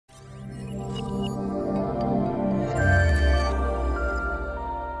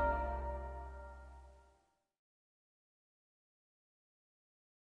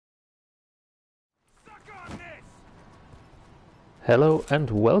Hello and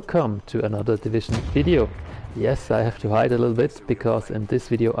welcome to another Division video. Yes, I have to hide a little bit because in this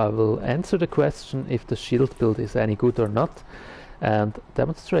video I will answer the question if the shield build is any good or not and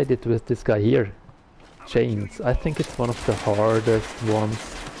demonstrate it with this guy here, Chains. I think it's one of the hardest ones,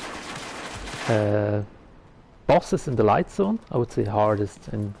 bosses in the light zone. I would say hardest,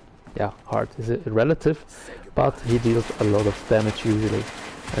 and yeah, hard is relative, but he deals a lot of damage usually.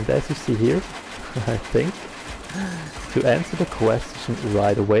 And as you see here, I think, to answer the question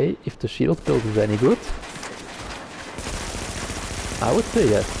right away, if the shield build is any good, I would say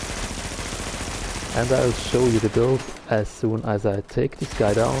yes. And I'll show you the build as soon as I take this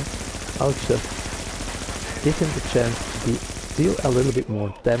guy down. I'll just give him the chance to deal a little bit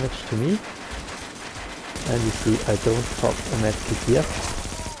more damage to me. And you see I don't pop a medkit yet,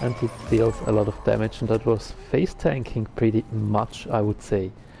 and he deals a lot of damage, and that was face tanking pretty much, I would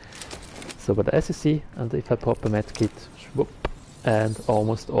say. So, but as you see, and if I pop a medkit, whoop, and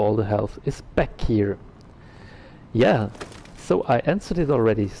almost all the health is back here. Yeah, so I answered it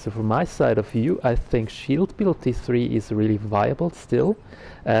already. So from my side of view, I think Shield Build D3 is really viable still,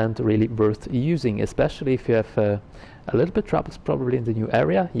 and really worth using, especially if you have a little bit troubles probably in the new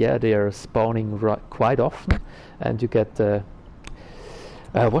area. Yeah, they are spawning quite often, and you get,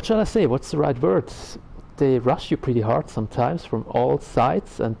 what shall I say, what's the right word? They rush you pretty hard sometimes from all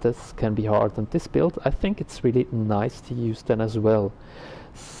sides, and this can be hard. And this build, I think it's really nice to use then as well.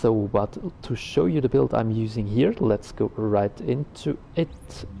 So, but to show you the build I'm using here, let's go right into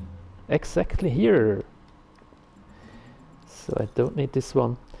it. Exactly here. So I don't need this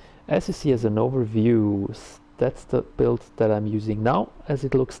one. As you see as an overview, that's the build that I'm using now, as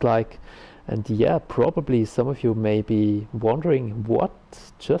it looks like. And yeah, probably some of you may be wondering, what?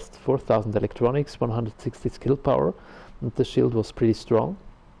 Just 4000 electronics, 160 skill power, and the shield was pretty strong.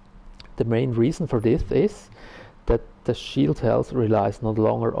 The main reason for this is that the shield health relies no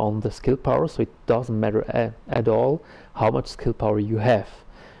longer on the skill power, so it doesn't matter at all how much skill power you have.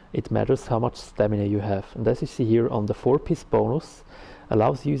 It matters how much stamina you have. And as you see here on the 4-piece bonus,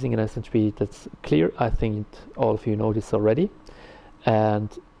 allows using an SHB that's clear. I think all of you know this already. And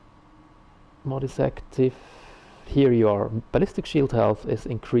mod is active. Here you are. Ballistic shield health is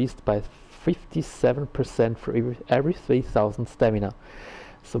increased by 57% for every 3000 stamina.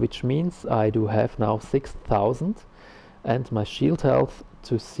 So which means I do have now 6000, and my shield health,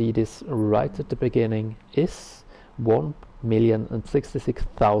 to see this right at the beginning, is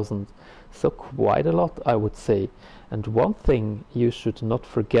 1,066,000. So quite a lot, I would say. And one thing you should not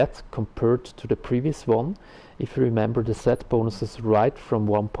forget compared to the previous one, if you remember the set bonuses right from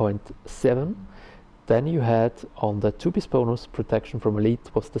 1.7, then you had on the 2-piece bonus, protection from elite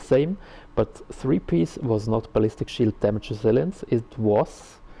was the same, but 3-piece was not ballistic shield damage resilience, it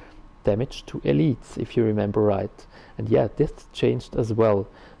was damage to elites, if you remember right. And yeah, this changed as well.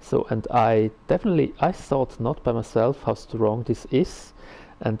 So, and I thought not by myself how strong this is,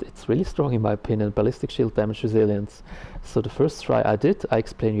 and it's really strong in my opinion, ballistic shield damage resilience. So the first try I did, I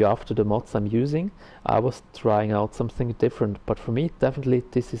explain you after the mods I'm using, I was trying out something different, but for me definitely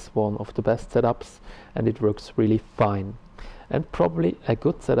this is one of the best setups, and it works really fine. And probably a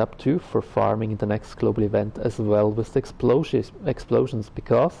good setup too for farming in the next global event as well with the explosions,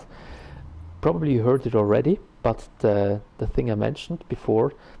 because probably you heard it already, but the thing I mentioned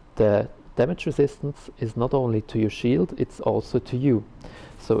before, the damage resistance is not only to your shield, it's also to you.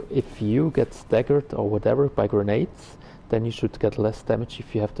 So if you get staggered or whatever by grenades, then you should get less damage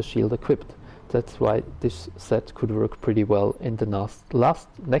if you have the shield equipped. That's why this set could work pretty well in the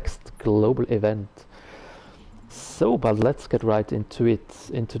next global event. So, but let's get right into it,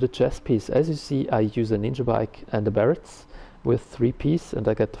 into the chest piece. As you see, I use a ninja bike and the barrets with 3-piece, and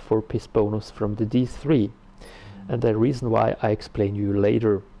I get the 4-piece bonus from the D3. And the reason why I explain you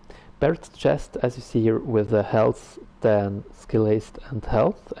later. Barrett's chest, as you see here, with the health, then skill haste and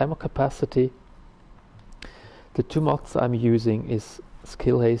health, ammo capacity. The 2 mods I'm using is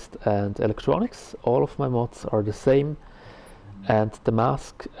skill haste and electronics. All of my mods are the same. And the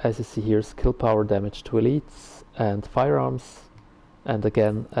mask, as you see here, skill power damage to elites and firearms. And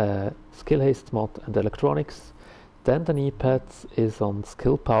again, skill haste mod and electronics. Then the knee pads is on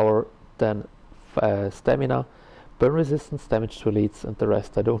skill power, then stamina, burn resistance, damage to elites, and the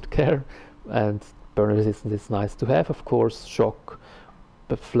rest I don't care. And burn resistance is nice to have, of course. Shock,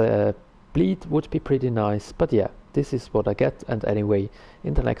 bleed would be pretty nice, but yeah, this is what I get. And anyway,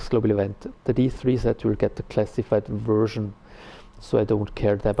 in the next global event, the D3 set will get the classified version, so I don't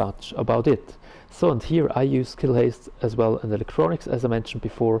care that much about it. So, and here I use skill haste as well and electronics as I mentioned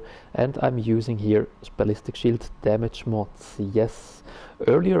before, and I'm using here ballistic shield damage mods. Yes,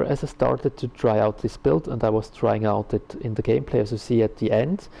 earlier as I started to try out this build, and I was trying out it in the gameplay as you see at the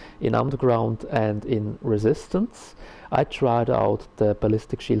end, in underground and in resistance, I tried out the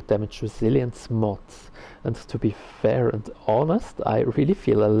ballistic shield damage resilience mods, and to be fair and honest, I really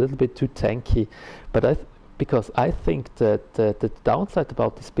feel a little bit too tanky, but because I think that the downside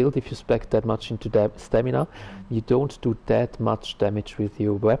about this build, if you spec that much into stamina, you don't do that much damage with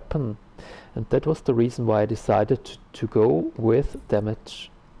your weapon. And that was the reason why I decided to go with damage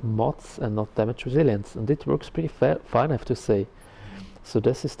mods and not damage resilience. And it works pretty fine, I have to say. So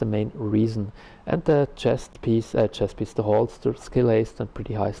this is the main reason. And the chest piece, the holster, skill haste and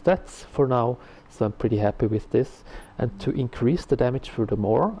pretty high stats for now. So I'm pretty happy with this. And to increase the damage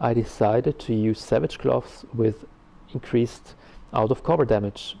furthermore, I decided to use Savage Gloves with increased out of cover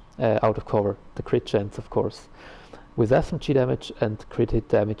damage. Out of cover, the crit chance of course. With SMG damage and crit hit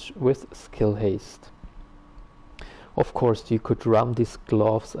damage with skill haste. Of course you could run these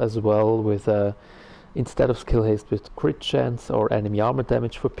gloves as well with instead of skill haste with crit chance or enemy armor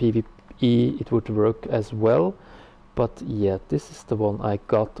damage for PVE, it would work as well. But yeah, this is the one I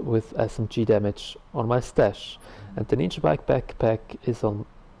got with SMG damage on my stash. And the Ninja Bike backpack is on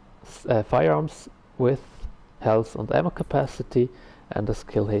firearms with health and ammo capacity and a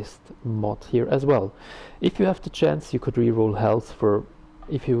skill haste mod here as well. If you have the chance, you could reroll health for,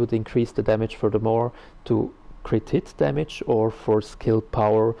 if you would increase the damage furthermore to crit hit damage, or for skill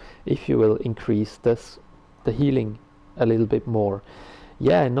power if you will increase the healing a little bit more.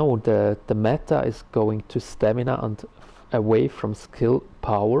 Yeah, I know the meta is going to stamina and away from skill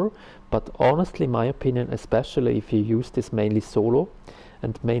power, but honestly, in my opinion, especially if you use this mainly solo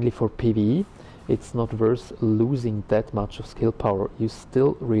and mainly for PVE, it's not worth losing that much of skill power. You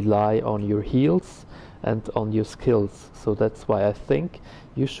still rely on your heals and on your skills. So that's why I think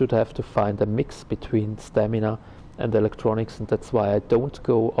you should have to find a mix between stamina and electronics, and that's why I don't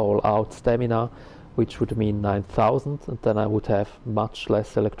go all out stamina, which would mean 9000, and then I would have much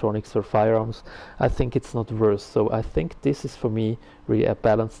less electronics or firearms. I think it's not worth. So I think this is for me really a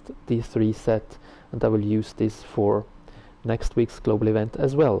balanced D3 set, and I will use this for next week's global event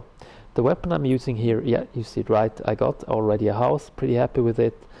as well. The weapon I'm using here, yeah, you see it right, I got already a house, pretty happy with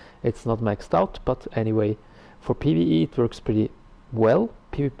it. It's not maxed out, but anyway, for PvE it works pretty well.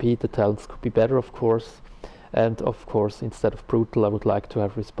 PvP, the talents could be better of course, and of course instead of brutal I would like to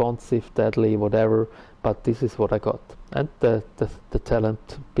have responsive, deadly, whatever, but this is what I got. And the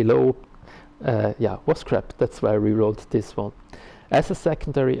talent below yeah, was crap, that's why I rewrote this one. As a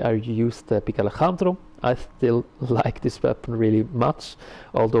secondary I used the Big Alejandro. I still like this weapon really much,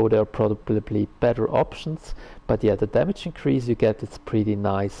 although there are probably better options. But yeah, the damage increase you get is pretty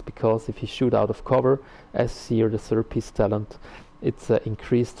nice, because if you shoot out of cover, as here the third piece talent, it's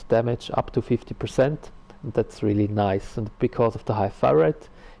increased damage up to 50%, and that's really nice. And because of the high fire rate,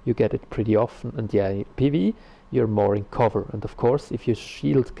 you get it pretty often. And yeah, in PvE, you're more in cover. And of course, if your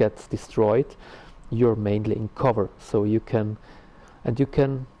shield gets destroyed, you're mainly in cover. So you can,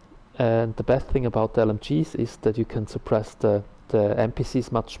 and the best thing about the LMGs is that you can suppress the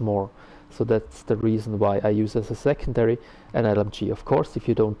NPCs much more. So that's the reason why I use as a secondary an LMG. Of course, if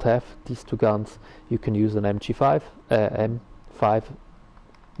you don't have these two guns, you can use an M5,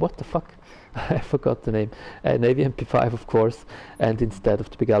 what the fuck? I forgot the name. Navy MP5 of course, and instead of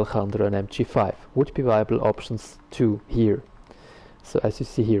the Big Alejandro an MG5. Would be viable options too here. So as you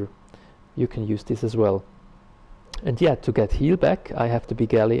see here, you can use this as well. And yeah, to get heal back, I have the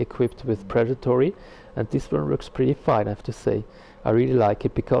Big Alley equipped with Predatory, and this one works pretty fine, I have to say. I really like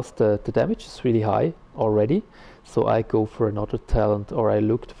it because the damage is really high already, so I go for another talent, or I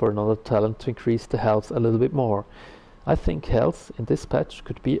looked for another talent to increase the health a little bit more. I think health in this patch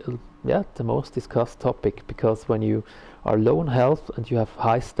could be yeah, the most discussed topic, because when you are low on health and you have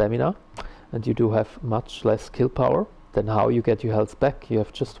high stamina and you do have much less skill power, then how you get your health back? You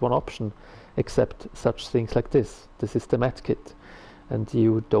have just one option, except such things like this. This is the medkit, and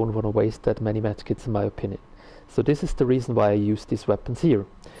you don't want to waste that many medkits in my opinion. So this is the reason why I use these weapons here.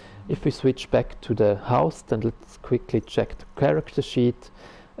 If we switch back to the house, then let's quickly check the character sheet.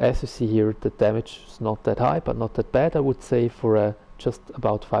 As you see here, the damage is not that high, but not that bad I would say, for just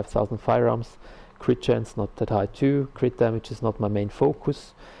about 5000 firearms. Crit chance not that high too. Crit damage is not my main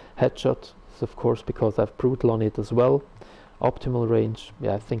focus. Headshot is of course because I have brutal on it as well. Optimal range,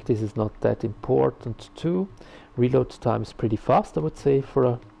 yeah, I think this is not that important too. Reload time is pretty fast I would say for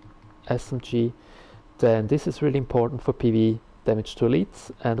a SMG. Then this is really important for PvE, damage to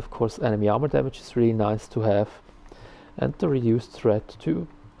elites, and of course enemy armor damage is really nice to have. And the reduced threat to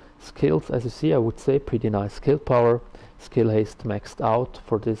Skills, as you see, I would say pretty nice skill power. Skill haste maxed out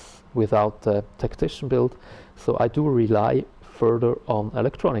for this without the tactician build. So I do rely further on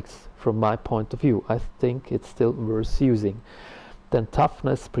electronics from my point of view. I think it's still worth using. Then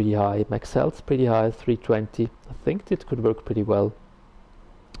toughness pretty high, max health pretty high, 320. I think it could work pretty well.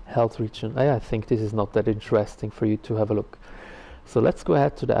 Health region, I think this is not that interesting for you to have a look. So let's go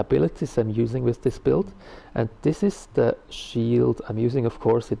ahead to the abilities I'm using with this build, and this is the shield I'm using. Of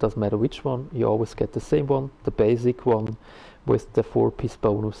course, it doesn't matter which one, you always get the same one, the basic one with the 4-piece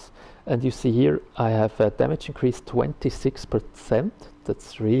bonus. And you see here I have a damage increase 26%.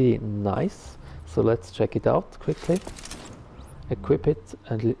 That's really nice. So let's check it out quickly. Equip it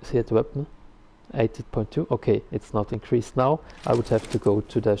and see the weapon. 80.2. Okay, it's not increased now. I would have to go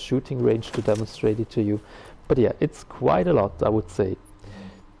to the shooting range to demonstrate it to you. But yeah, it's quite a lot, I would say.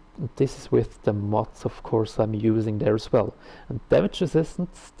 This is with the mods, of course, I'm using there as well. And damage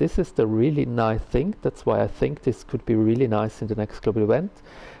resistance, this is the really nice thing. That's why I think this could be really nice in the next global event.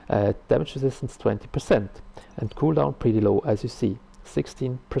 Damage resistance 20%. And cooldown pretty low, as you see,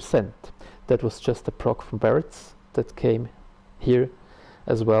 16%. That was just a proc from Barrett's that came here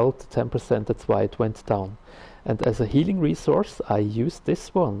as well, to 10%, that's why it went down. And as a healing resource, I use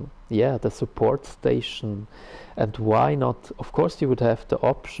this one. Yeah, the support station. And why not? Of course, you would have the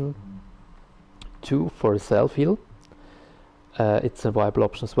option to for a self-heal. It's a viable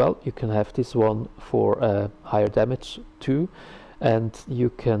option as well. You can have this one for higher damage too. And you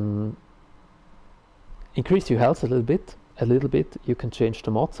can increase your health a little bit. You can change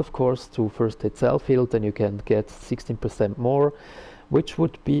the mods, of course, to first aid self-heal. Then you can get 16% more, which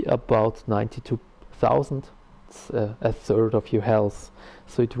would be about 92,000. A third of your health,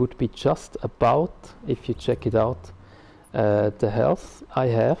 so it would be just about, if you check it out, the health I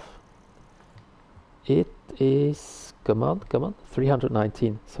have, it is, come on,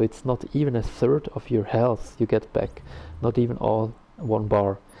 319, so it's not even a third of your health you get back, not even all one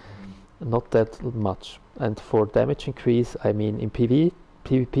bar, not that much. And for damage increase, I mean, in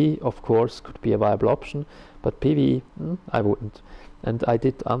PvP of course could be a viable option, but PvE I wouldn't. And I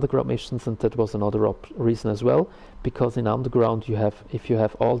did underground missions, and that was another reason as well, because in underground you have, if you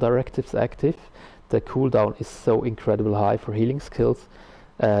have all directives active, the cooldown is so incredibly high for healing skills.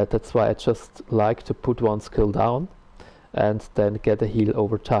 That's why I just like to put one skill down and then get a heal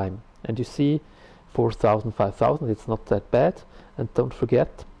over time. And you see 4,000, 5,000, it's not that bad. And don't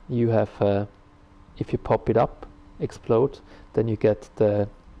forget, you have, if you pop it up, explode, then you get the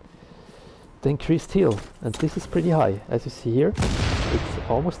increased heal, and this is pretty high, as you see here. It's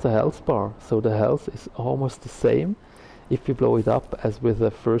almost a health bar, so the health is almost the same if you blow it up as with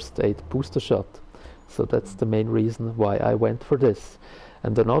a first aid booster shot. So that's the main reason why I went for this.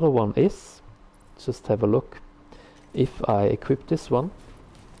 And another one is, just have a look, if I equip this one,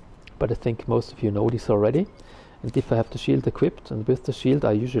 but I think most of you know this already, and if I have the shield equipped, and with the shield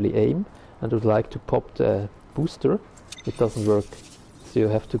I usually aim and would like to pop the booster, it doesn't work. So you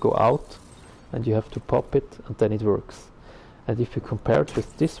have to go out and you have to pop it, and then it works. And if you compare it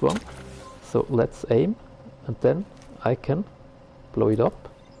with this one, so let's aim, and then I can blow it up,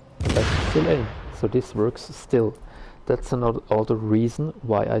 and I can still aim. So this works still. That's another reason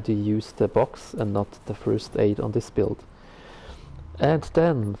why I do use the box and not the first aid on this build. And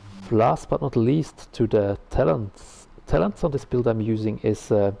then, last but not least, to the talents. Talents on this build I'm using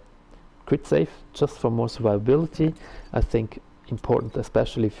is crit save, just for more survivability. I think important,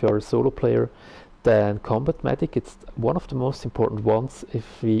 especially if you're a solo player. Then combat medic, it's one of the most important ones,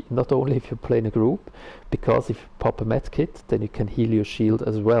 not only if you play in a group, because if you pop a med kit, then you can heal your shield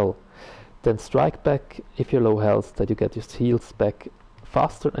as well. Then strike back, if you're low health, that you get your heals back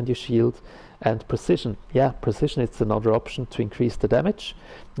faster and your shield. And precision, yeah, precision is another option to increase the damage.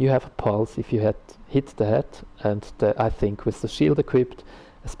 You have a pulse if you hit the head, and I think with the shield equipped,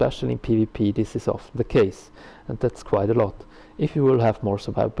 especially in PvP, this is often the case, and that's quite a lot. If you will have more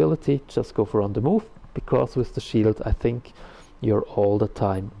survivability, just go for on the move, because with the shield I think you're all the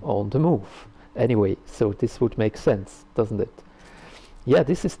time on the move. Anyway, so this would make sense, doesn't it? Yeah,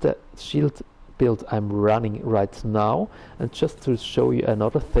 this is the shield build I'm running right now, and just to show you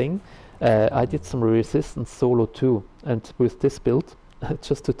another thing, I did some resistance solo too, and with this build,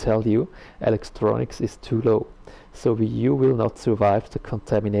 just to tell you, electronics is too low. So you will not survive the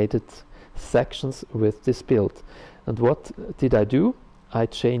contaminated sections with this build. And what did I do? I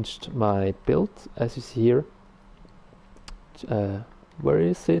changed my build, as you see here. Where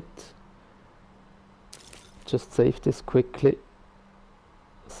is it? Just save this quickly.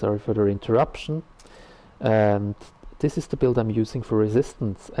 Sorry for the interruption. And this is the build I'm using for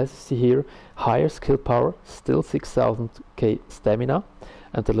resistance. As you see here, higher skill power, still 6000k stamina,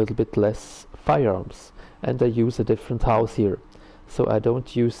 and a little bit less firearms. And I use a different house here. So I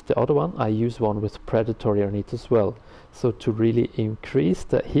don't use the other one, I use one with predatory on it as well. So to really increase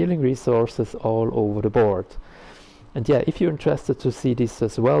the healing resources all over the board. And yeah, if you're interested to see this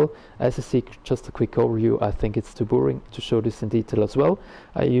as well, as you see, just a quick overview, I think it's too boring to show this in detail as well.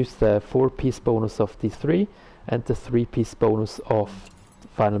 I use the 4-piece bonus of D3 and the 3-piece bonus of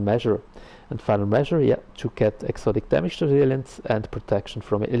Final Measure. And Final Measure, yeah, to get exotic damage resilience and protection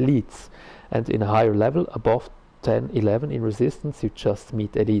from elites. And in a higher level, above 10, 11 in resistance, you just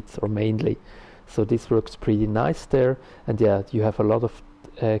meet elites, or mainly. So this works pretty nice there, and yeah, you have a lot of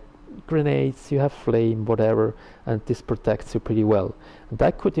grenades, you have flame, whatever, and this protects you pretty well. And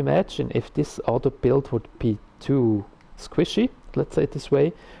I could imagine if this auto build would be too squishy, let's say it this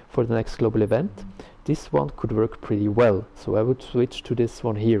way, for the next global event, this one could work pretty well. So I would switch to this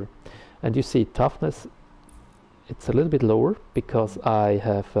one here. And you see toughness, it's a little bit lower because I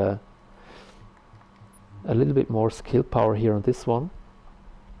have a little bit more skill power here on this one,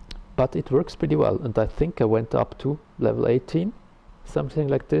 but it works pretty well. And I think I went up to level 18, something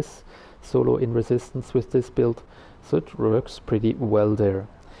like this, solo in resistance with this build, so it works pretty well there.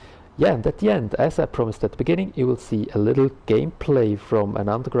 Yeah, and at the end, as I promised at the beginning, you will see a little gameplay from an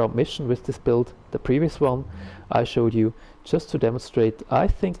underground mission with this build. The previous one I showed you just to demonstrate. I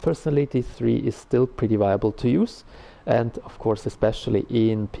think personally D3 is still pretty viable to use, and of course especially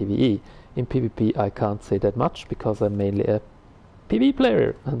in PVE. In PvP I can't say that much because I'm mainly a PvE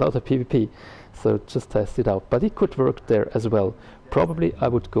player and not a PvP, so just test it out. But it could work there as well. Probably I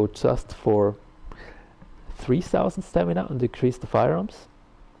would go just for 3000 stamina and decrease the firearms.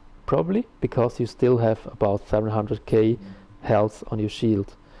 Probably, because you still have about 700k health on your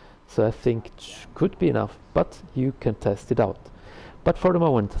shield. So I think it could be enough, but you can test it out. But for the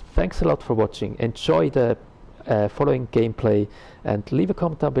moment, thanks a lot for watching. Enjoy the following gameplay and leave a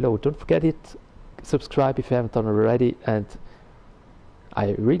comment down below. Don't forget it, subscribe if you haven't done already, and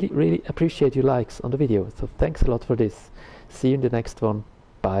I really appreciate your likes on the video. So thanks a lot for this. See you in the next one.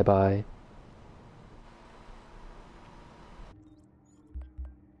 Bye bye.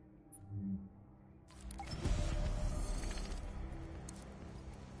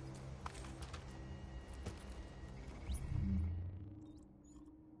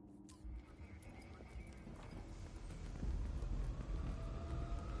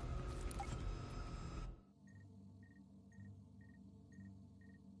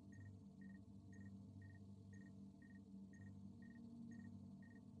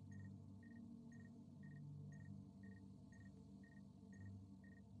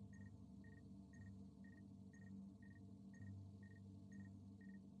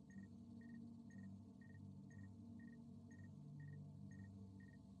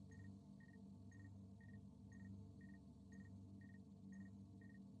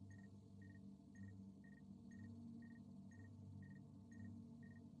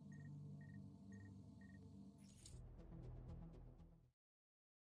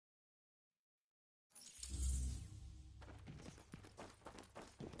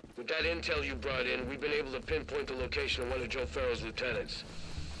 With that intel you brought in, we've been able to pinpoint the location of one of Joe Farrell's lieutenants.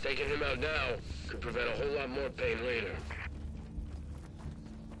 Taking him out now could prevent a whole lot more pain later.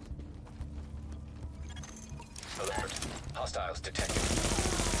 Alert. Hostiles detected.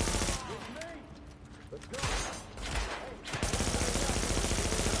 Let's go.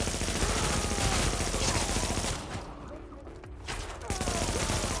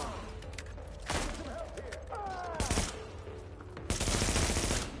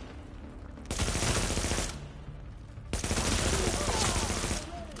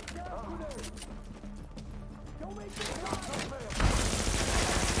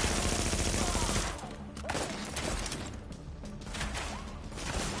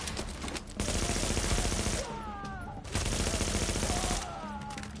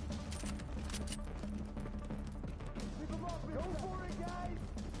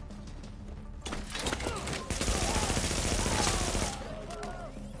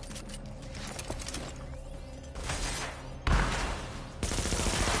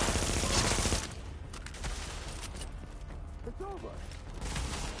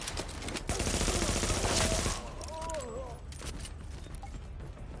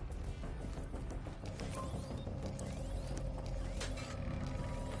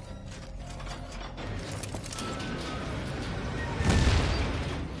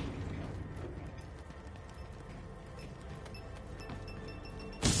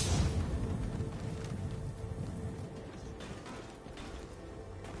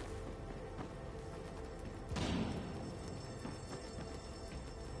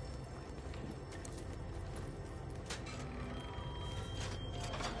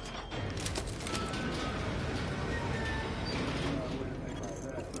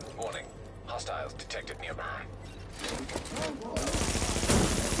 Hostiles detected nearby.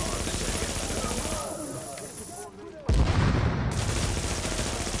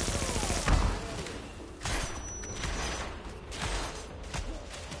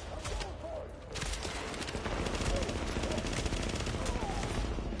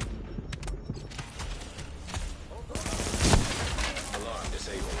 Alarm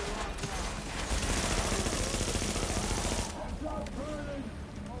disabled.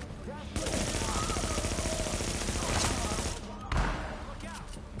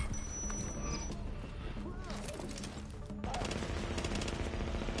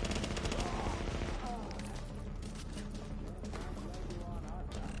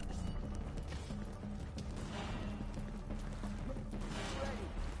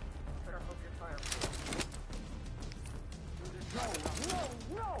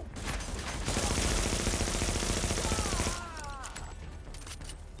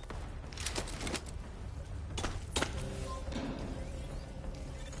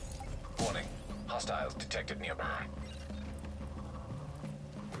 Warning. Hostiles detected nearby.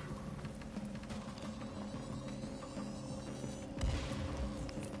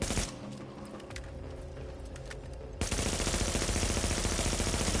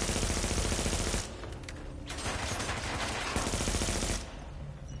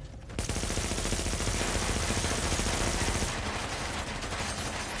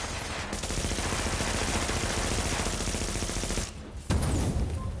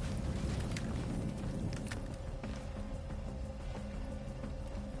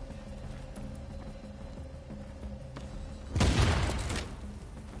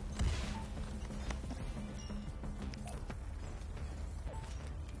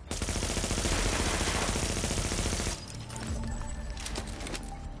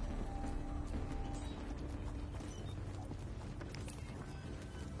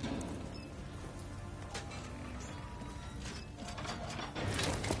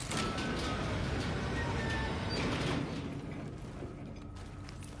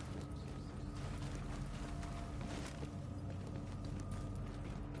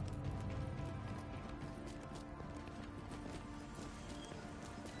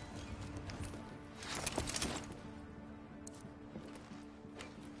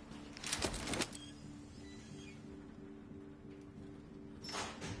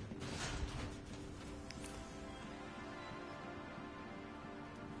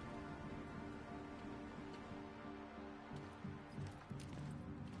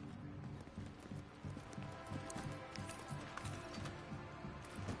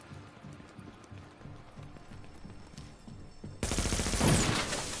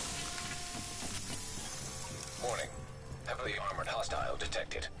 Warning. Heavily armored hostile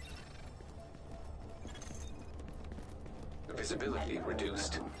detected. Visibility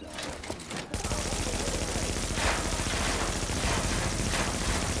reduced.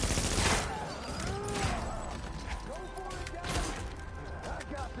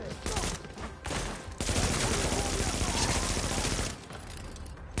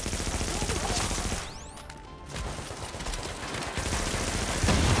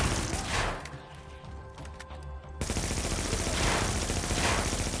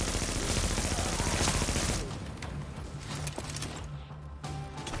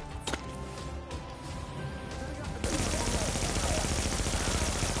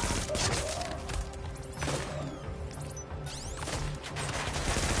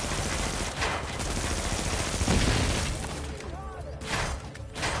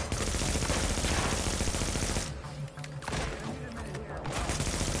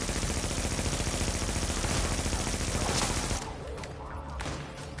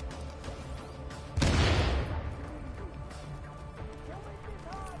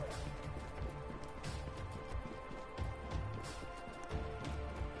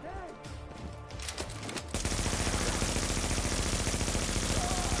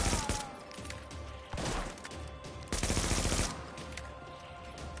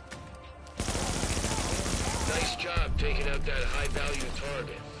 Nice job taking out that high-value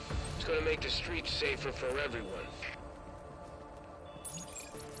target. It's gonna make the streets safer for everyone.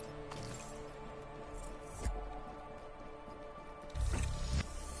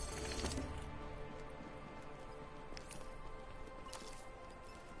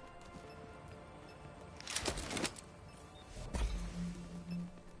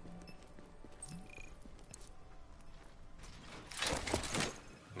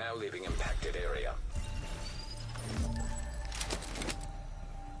 Now leaving impacted area.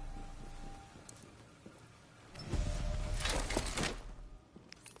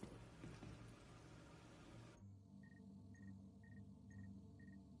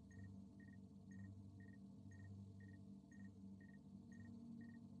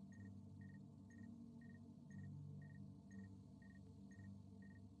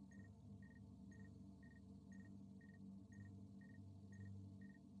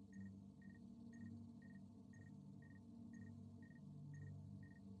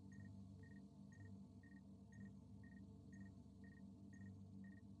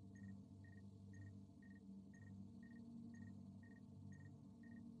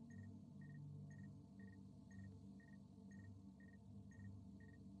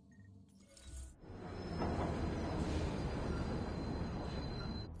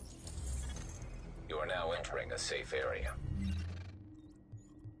 are now entering a safe area.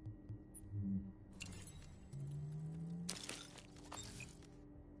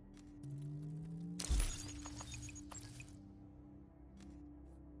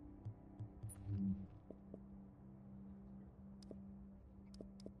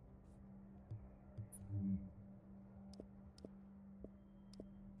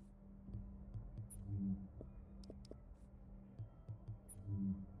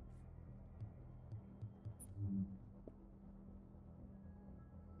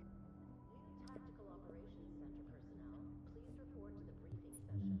 Tactical Operations Center personnel, please report to the briefing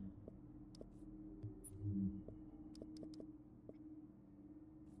session.